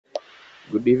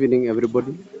Good evening,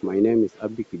 everybody. My name is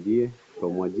Abdikadir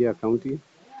from Wajir County.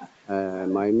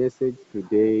 My message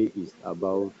today is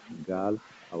about girls,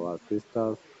 our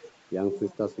sisters, young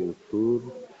sisters in school,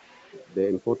 the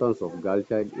importance of girl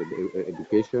child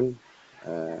education,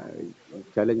 uh,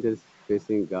 challenges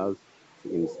facing girls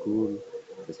in school,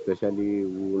 especially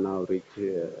who now reach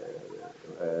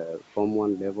Form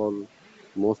 1 level.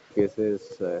 Most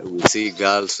cases, we see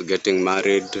girls getting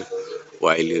married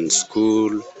while in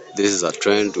school. This is a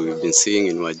trend we've been seeing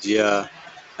in Wajir,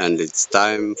 and it's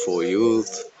time for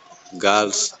youth,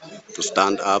 girls, to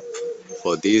stand up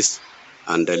for this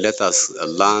and let us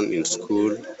learn in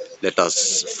school. Let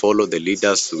us follow the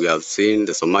leaders. We have seen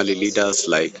the Somali leaders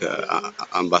like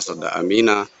Ambassador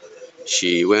Amina.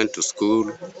 She went to school.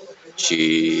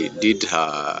 She did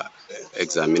her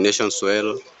examinations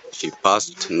well. She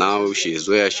passed. Now she is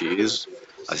where she is,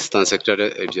 Assistant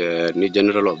Secretary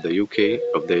General of the UK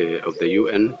of the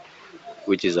UN,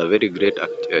 which is a very great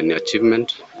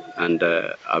achievement and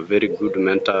a very good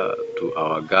mentor to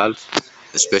our girls,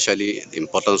 especially the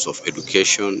importance of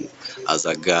education as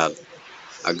a girl.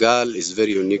 A girl is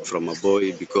very unique from a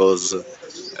boy because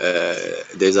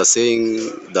there's a saying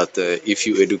that if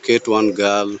you educate one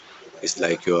girl, it's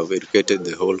like you have educated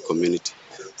the whole community.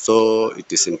 So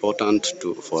it is important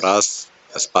for us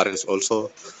as parents also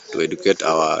to educate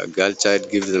our girl child,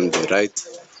 give them the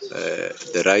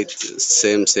right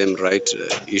same right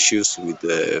issues with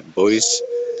the boys,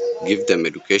 give them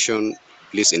education.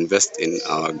 Please invest in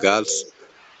our girls.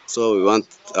 So we want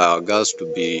our girls to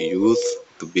be youth,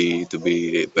 to be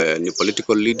new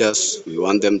political leaders. We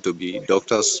want them to be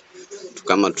doctors, to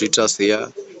come and treat us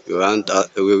here. We want them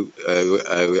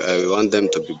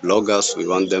to be bloggers. We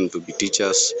want them to be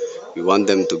teachers. We want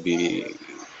them to be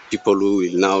people who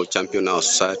will now champion our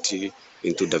society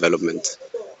into development.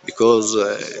 Because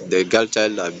the girl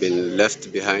child have been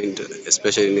left behind,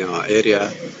 especially in our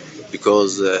area,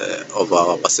 because of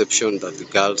our perception that the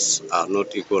girls are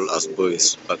not equal as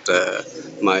boys. But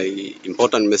my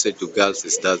important message to girls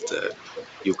is that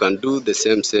you can do the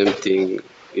same thing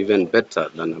even better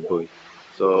than a boy.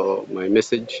 So my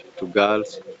message to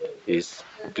girls is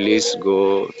please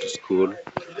go to school,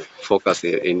 focus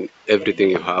in everything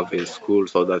you have in school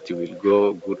so that you will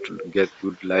go good, get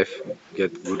good life,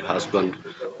 get good husband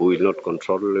who will not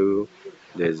control you.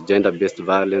 There's gender-based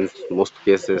violence. Most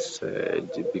cases,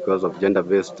 because of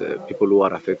gender-based, people who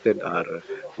are affected are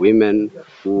women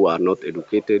who are not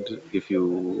educated. If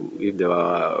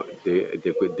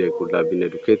they could have been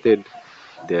educated,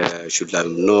 they should have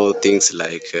known things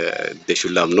like they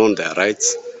should have known their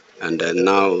rights and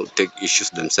now take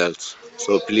issues themselves.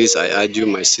 So please, I urge you,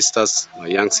 my sisters, my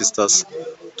young sisters,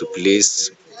 to please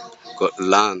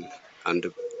learn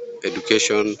and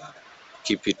education,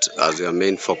 keep it as your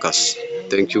main focus.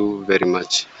 Thank you very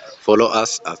much. Follow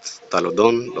us at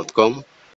talodon.com